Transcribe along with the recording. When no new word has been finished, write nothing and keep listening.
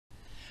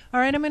All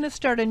right, I'm going to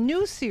start a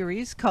new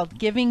series called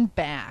Giving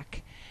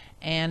Back.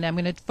 And I'm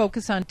going to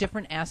focus on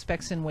different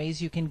aspects and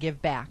ways you can give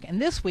back.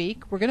 And this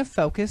week, we're going to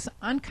focus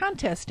on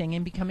contesting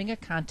and becoming a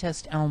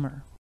contest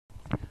Elmer.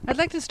 I'd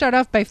like to start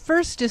off by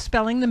first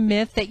dispelling the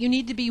myth that you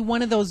need to be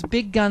one of those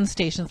big gun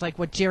stations like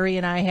what Jerry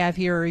and I have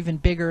here, or even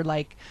bigger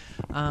like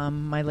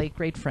my late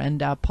great friend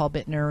Paul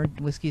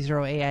Bittner, Whiskey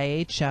Zero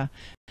AIH.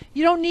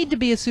 You don't need to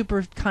be a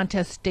super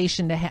contest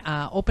station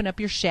to open up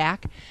your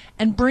shack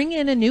and bring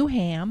in a new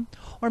ham,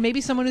 or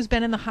maybe someone who's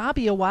been in the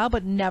hobby a while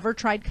but never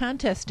tried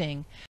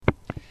contesting.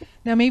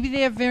 Now maybe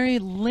they have very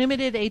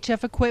limited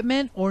HF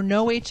equipment or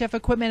no HF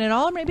equipment at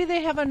all, or maybe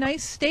they have a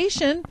nice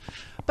station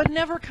but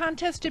never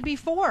contested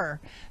before.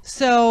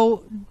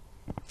 So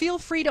feel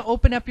free to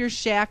open up your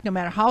shack, no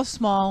matter how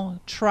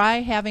small.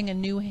 Try having a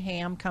new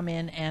ham come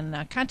in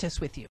and contest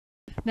with you.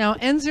 Now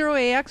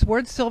N0AX,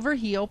 Ward Silver,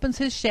 he opens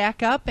his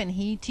shack up and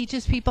he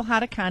teaches people how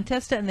to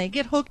contest it, and they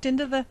get hooked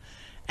into the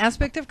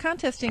aspect of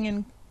contesting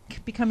and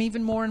become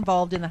even more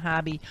involved in the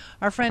hobby.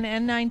 Our friend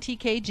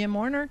N9TK, Jim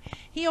Warner,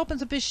 he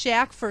opens up his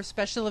shack for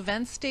special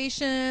event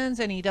stations,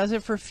 and he does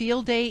it for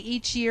field day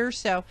each year,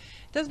 so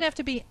it doesn't have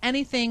to be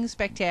anything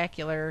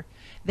spectacular.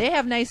 They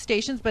have nice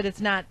stations, but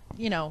it's not,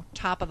 you know,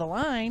 top of the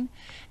line.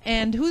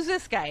 And who's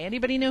this guy?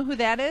 Anybody know who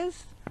that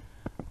is?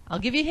 I'll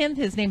give you a hint.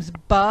 His name's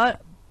Bud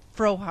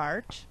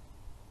Frohart.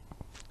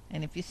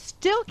 And if you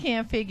still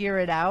can't figure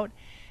it out,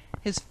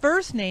 his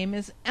first name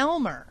is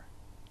Elmer.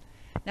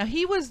 Now,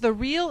 he was the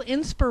real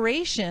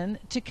inspiration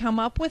to come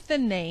up with the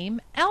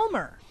name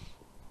Elmer.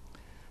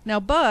 Now,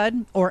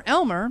 Bud, or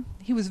Elmer,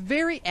 he was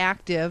very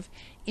active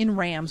in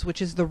RAMS, which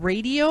is the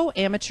Radio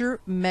Amateur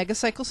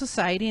Megacycle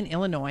Society in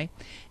Illinois.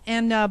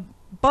 And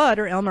Bud,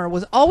 or Elmer,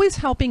 was always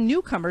helping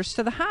newcomers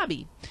to the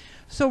hobby.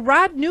 So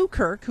Rod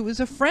Newkirk, who was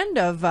a friend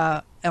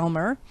of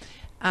Elmer,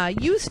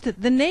 used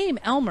the name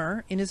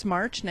Elmer in his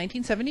March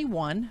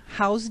 1971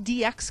 How's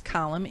DX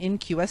column in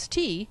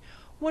QST,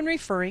 when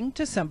referring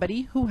to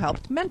somebody who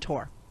helped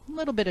mentor. A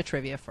little bit of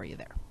trivia for you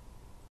there.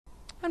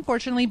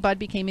 Unfortunately, Bud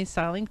became a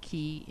silent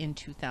key in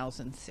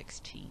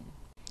 2016.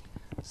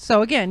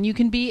 So again, you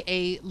can be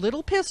a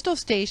little pistol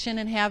station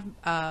and have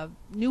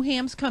new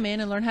hams come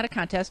in and learn how to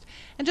contest.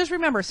 And just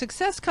remember,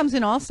 success comes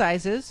in all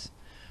sizes.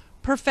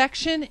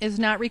 Perfection is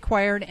not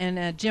required.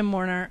 And Jim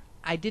Warner,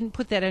 I didn't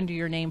put that under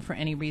your name for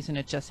any reason.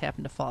 It just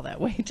happened to fall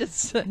that way,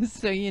 just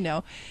so you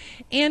know.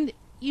 And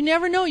you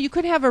never know, you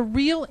could have a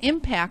real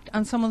impact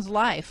on someone's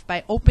life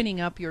by opening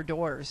up your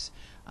doors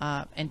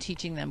and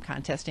teaching them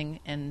contesting,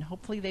 and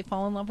hopefully they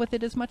fall in love with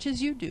it as much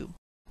as you do.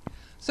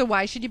 So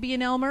why should you be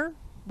an Elmer?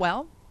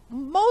 Well,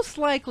 most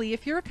likely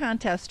if you're a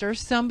contester,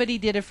 somebody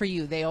did it for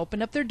you. They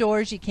opened up their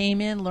doors, you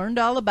came in, learned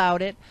all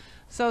about it,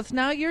 so it's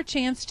now your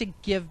chance to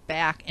give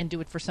back and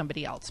do it for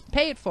somebody else.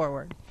 Pay it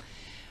forward.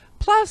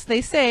 Plus,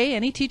 they say,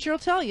 any teacher will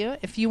tell you,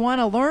 if you want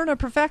to learn or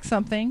perfect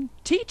something,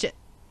 teach it.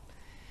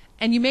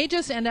 And you may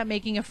just end up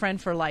making a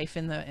friend for life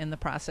in the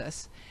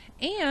process.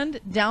 And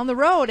down the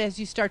road, as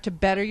you start to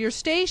better your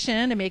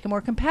station and make it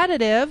more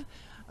competitive,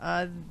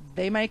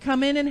 they might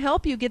come in and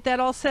help you get that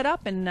all set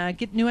up and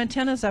get new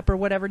antennas up or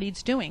whatever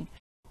needs doing.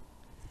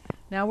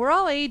 Now, we're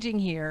all aging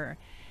here,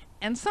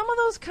 and some of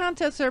those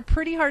contests are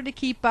pretty hard to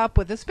keep up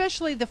with,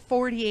 especially the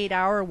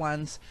 48-hour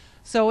ones.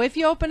 So if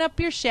you open up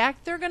your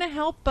shack, they're going to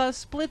help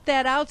split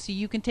that out so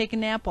you can take a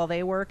nap while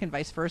they work and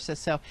vice versa.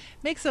 So it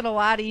makes it a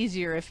lot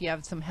easier if you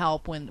have some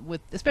help,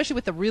 especially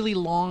with the really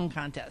long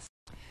contests.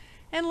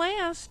 And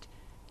last,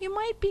 you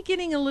might be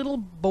getting a little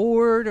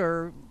bored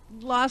or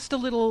lost a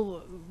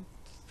little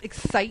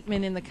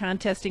excitement in the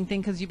contesting thing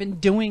because you've been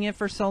doing it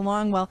for so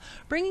long. Well,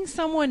 bringing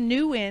someone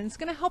new in is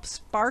going to help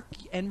spark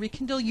and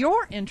rekindle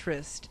your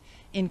interest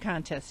in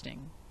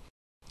contesting.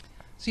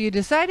 So you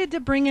decided to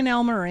bring an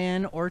Elmer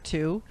in or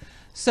two.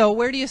 So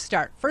where do you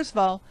start? First of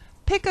all,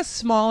 pick a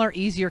smaller,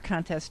 easier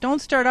contest.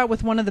 Don't start out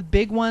with one of the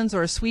big ones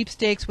or a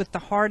sweepstakes with the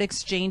hard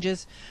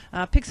exchanges.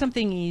 Pick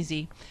something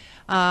easy.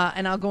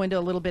 And I'll go into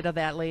a little bit of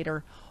that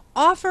later.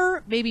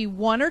 Offer maybe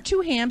one or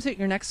two hams at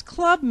your next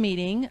club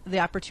meeting the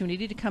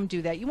opportunity to come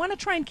do that. You want to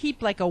try and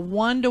keep like a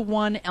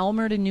 1-to-1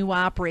 Elmer to new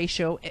op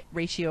ratio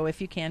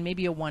if you can,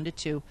 maybe a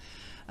 1-to-2.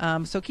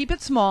 So keep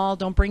it small.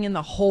 Don't bring in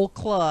the whole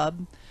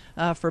club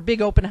for a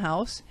big open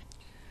house.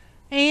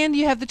 And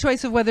you have the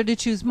choice of whether to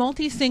choose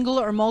multi-single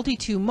or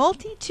multi-2.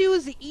 Multi-2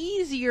 is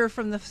easier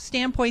from the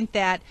standpoint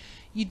that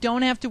you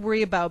don't have to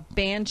worry about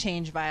band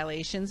change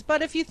violations.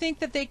 But if you think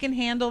that they can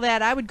handle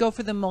that, I would go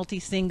for the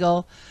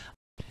multi-single.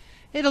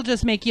 It'll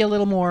just make you a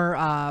little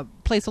more,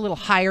 place a little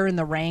higher in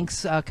the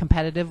ranks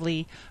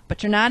competitively.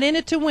 But you're not in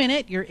it to win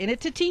it. You're in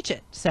it to teach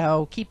it.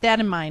 So keep that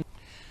in mind.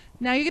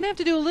 Now, you're going to have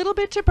to do a little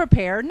bit to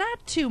prepare,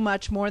 not too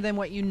much more than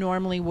what you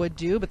normally would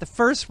do, but the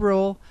first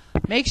rule,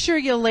 make sure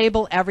you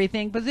label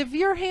everything, because if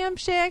your ham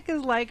shack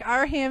is like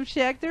our ham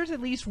shack, there's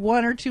at least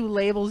 1 or 2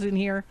 labels in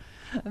here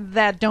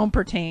that don't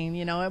pertain.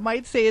 You know, it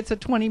might say it's a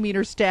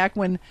 20-meter stack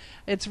when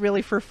it's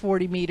really for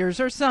 40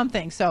 meters or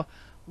something. So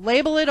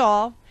label it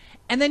all,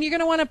 And then you're going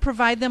to want to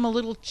provide them a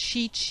little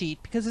cheat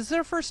sheet because it's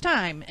their first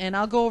time. And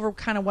I'll go over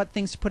kind of what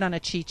things to put on a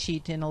cheat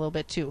sheet in a little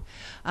bit too.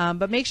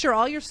 But make sure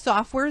all your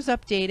software is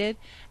updated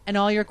and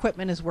all your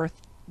equipment is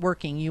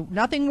working.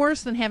 Nothing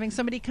worse than having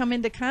somebody come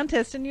into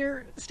contest and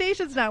your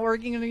station's not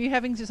working and you're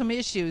having some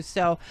issues.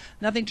 So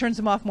nothing turns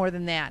them off more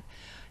than that.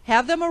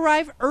 Have them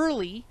arrive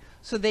early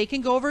so they can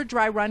go over a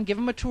dry run, give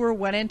them a tour of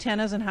wet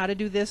antennas and how to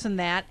do this and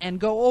that, and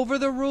go over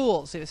the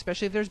rules,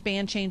 especially if there's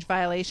band change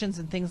violations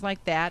and things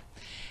like that.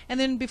 And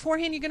then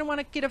beforehand, you're going to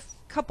want to get a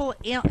couple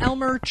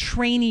Elmer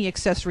trainee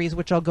accessories,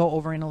 which I'll go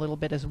over in a little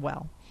bit as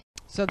well.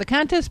 So the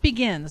contest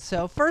begins.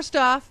 So first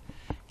off,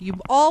 you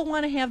all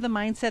want to have the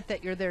mindset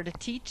that you're there to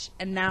teach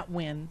and not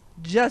win,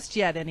 just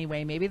yet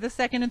anyway. Maybe the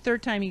second and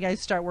third time you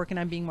guys start working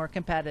on being more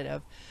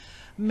competitive.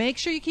 Make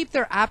sure you keep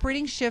their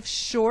operating shifts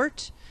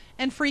short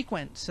and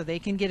frequent so they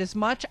can get as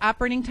much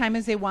operating time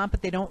as they want,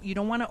 but you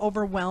don't want to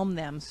overwhelm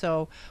them.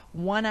 So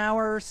 1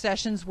 hour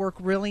sessions work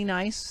really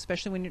nice,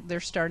 especially when they're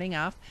starting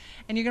off.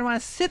 And you're going to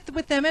want to sit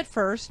with them at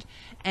first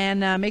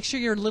and make sure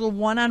you're a little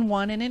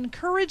one-on-one and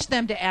encourage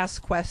them to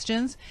ask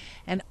questions,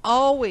 and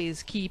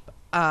always keep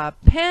a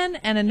pen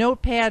and a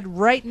notepad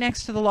right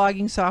next to the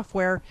logging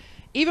software.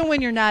 Even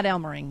when you're not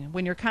Elmering,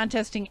 when you're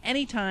contesting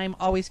anytime,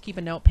 always keep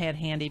a notepad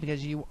handy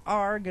because you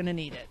are going to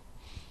need it.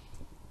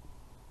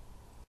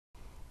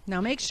 Now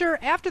make sure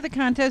after the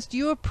contest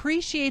you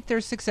appreciate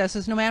their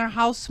successes no matter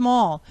how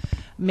small.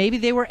 Maybe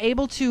they were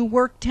able to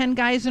work 10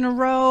 guys in a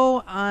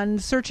row on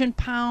search and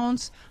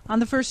pounce on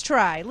the first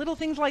try. Little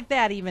things like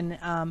that even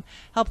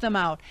help them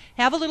out.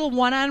 Have a little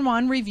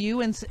one-on-one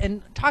review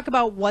and talk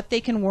about what they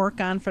can work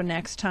on for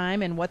next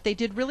time and what they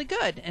did really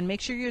good, and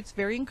make sure it's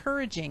very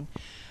encouraging.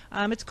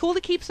 It's cool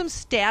to keep some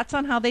stats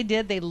on how they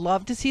did. They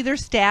love to see their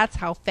stats,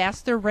 how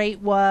fast their rate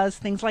was,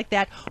 things like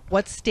that,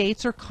 what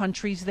states or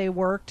countries they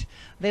worked.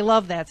 They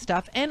love that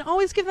stuff. And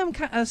always give them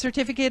a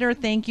certificate or a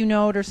thank you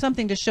note or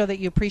something to show that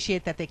you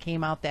appreciate that they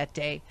came out that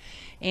day.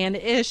 And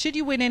should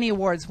you win any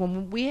awards,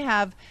 when we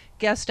have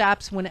guest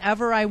stops,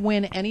 whenever I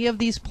win any of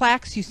these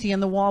plaques you see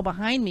on the wall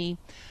behind me,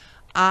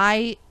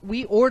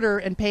 we order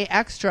and pay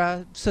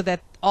extra so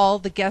that all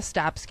the guest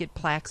stops get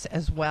plaques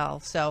as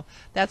well. So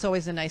that's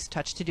always a nice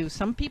touch to do.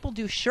 Some people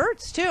do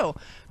shirts too,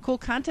 cool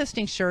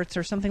contesting shirts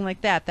or something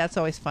like that. That's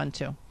always fun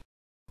too.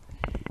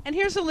 And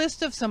here's a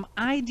list of some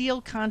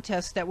ideal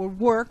contests that would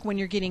work when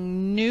you're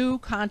getting new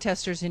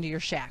contesters into your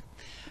shack.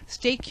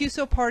 State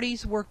QSO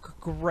parties work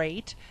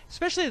great,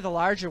 especially the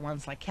larger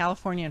ones like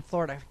California and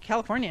Florida.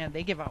 California,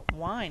 they give out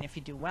wine if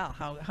you do well.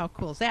 How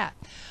cool is that?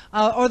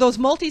 Or those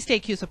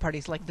multi-state QSO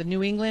parties like the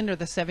New England or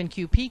the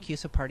 7QP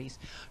QSO parties.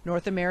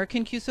 North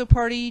American QSO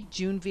party,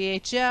 June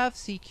VHF,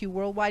 CQ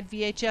Worldwide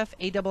VHF,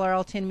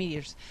 ARRL 10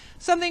 meters.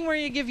 Something where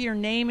you give your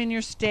name in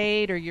your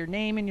state or your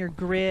name in your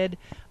grid.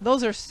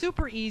 Those are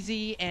super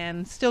easy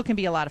and still can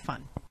be a lot of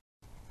fun.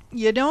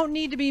 You don't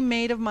need to be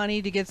made of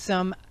money to get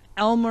some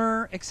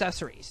Elmer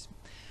accessories.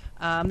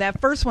 That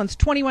first one's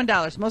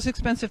 $21, most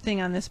expensive thing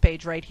on this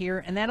page right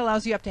here, and that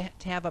allows you to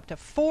have up to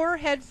 4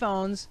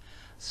 headphones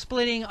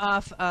splitting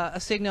off a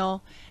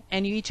signal,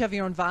 and you each have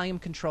your own volume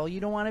control. You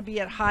don't want to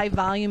be at high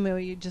volume or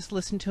you just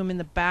listen to them in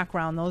the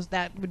background.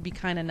 That would be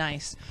kind of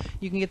nice.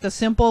 You can get the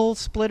simple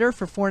splitter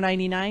for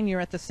 $4.99. You're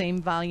at the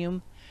same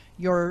volume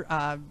your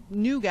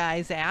new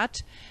guys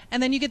at,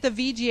 and then you get the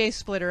VGA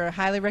splitter. I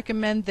highly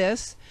recommend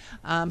this,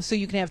 so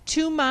you can have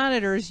 2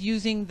 monitors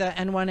using the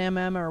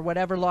N1MM or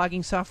whatever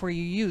logging software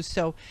you use.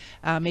 So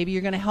maybe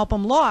you're going to help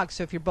him log,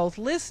 so if you're both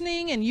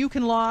listening and you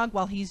can log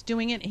while he's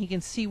doing it and he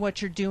can see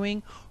what you're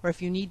doing, or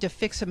if you need to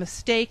fix a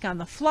mistake on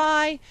the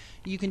fly,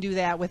 you can do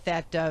that with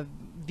that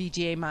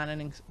VGA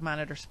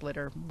monitor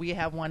splitter. We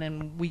have one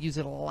and we use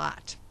it a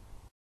lot.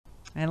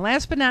 And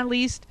last but not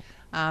least,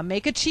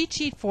 make a cheat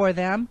sheet for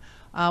them.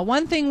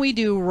 One thing we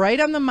do right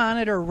on the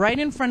monitor, right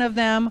in front of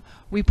them,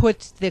 we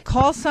put the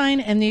call sign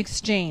and the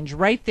exchange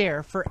right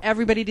there for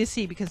everybody to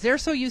see because they're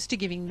so used to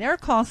giving their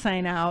call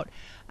sign out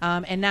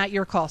and not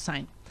your call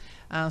sign.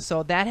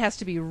 So that has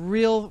to be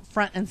real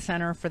front and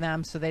center for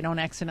them so they don't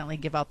accidentally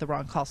give out the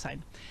wrong call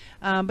sign.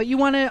 But you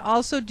want to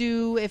also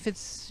do, if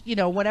it's,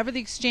 whatever the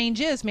exchange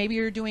is, maybe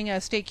you're doing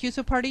a state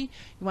QSO party,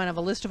 you want to have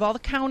a list of all the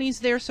counties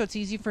there so it's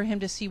easy for him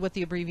to see what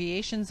the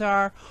abbreviations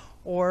are,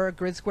 or a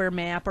grid square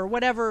map, or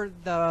whatever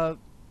the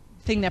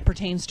thing that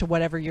pertains to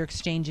whatever your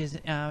exchange is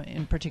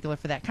in particular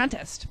for that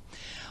contest.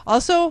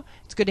 Also,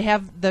 it's good to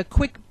have the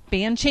quick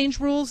band change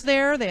rules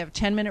there. They have a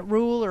 10-minute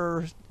rule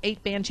or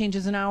 8 band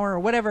changes an hour or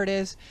whatever it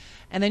is.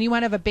 And then you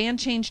want to have a band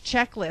change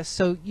checklist,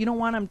 so you don't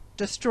want him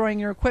destroying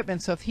your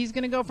equipment. So if he's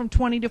going to go from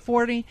 20 to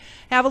 40,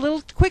 have a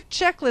little quick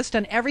checklist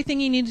on everything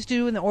he needs to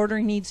do and the order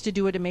he needs to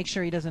do it to make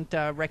sure he doesn't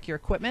wreck your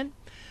equipment.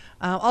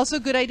 Also a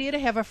good idea to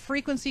have a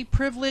frequency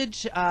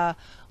privilege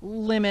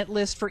limit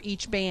list for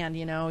each band.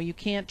 You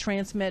can't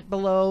transmit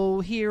below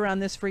here on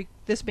this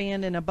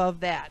band and above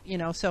that,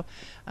 so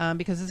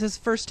because this is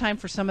first time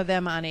for some of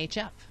them on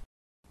HF.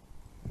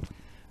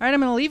 All right, I'm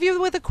going to leave you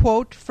with a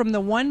quote from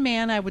the one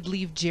man I would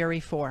leave Jerry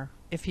for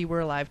if he were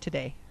alive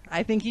today.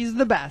 I think he's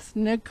the best,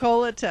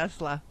 Nikola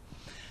Tesla.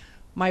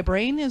 My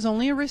brain is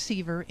only a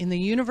receiver. In the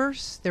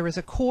universe, there is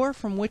a core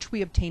from which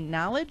we obtain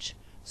knowledge,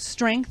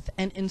 strength,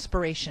 and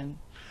inspiration.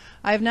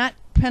 I have not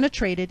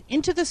penetrated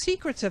into the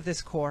secrets of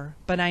this core,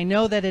 but I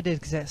know that it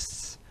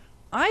exists.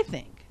 I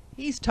think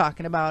he's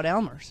talking about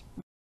Elmer's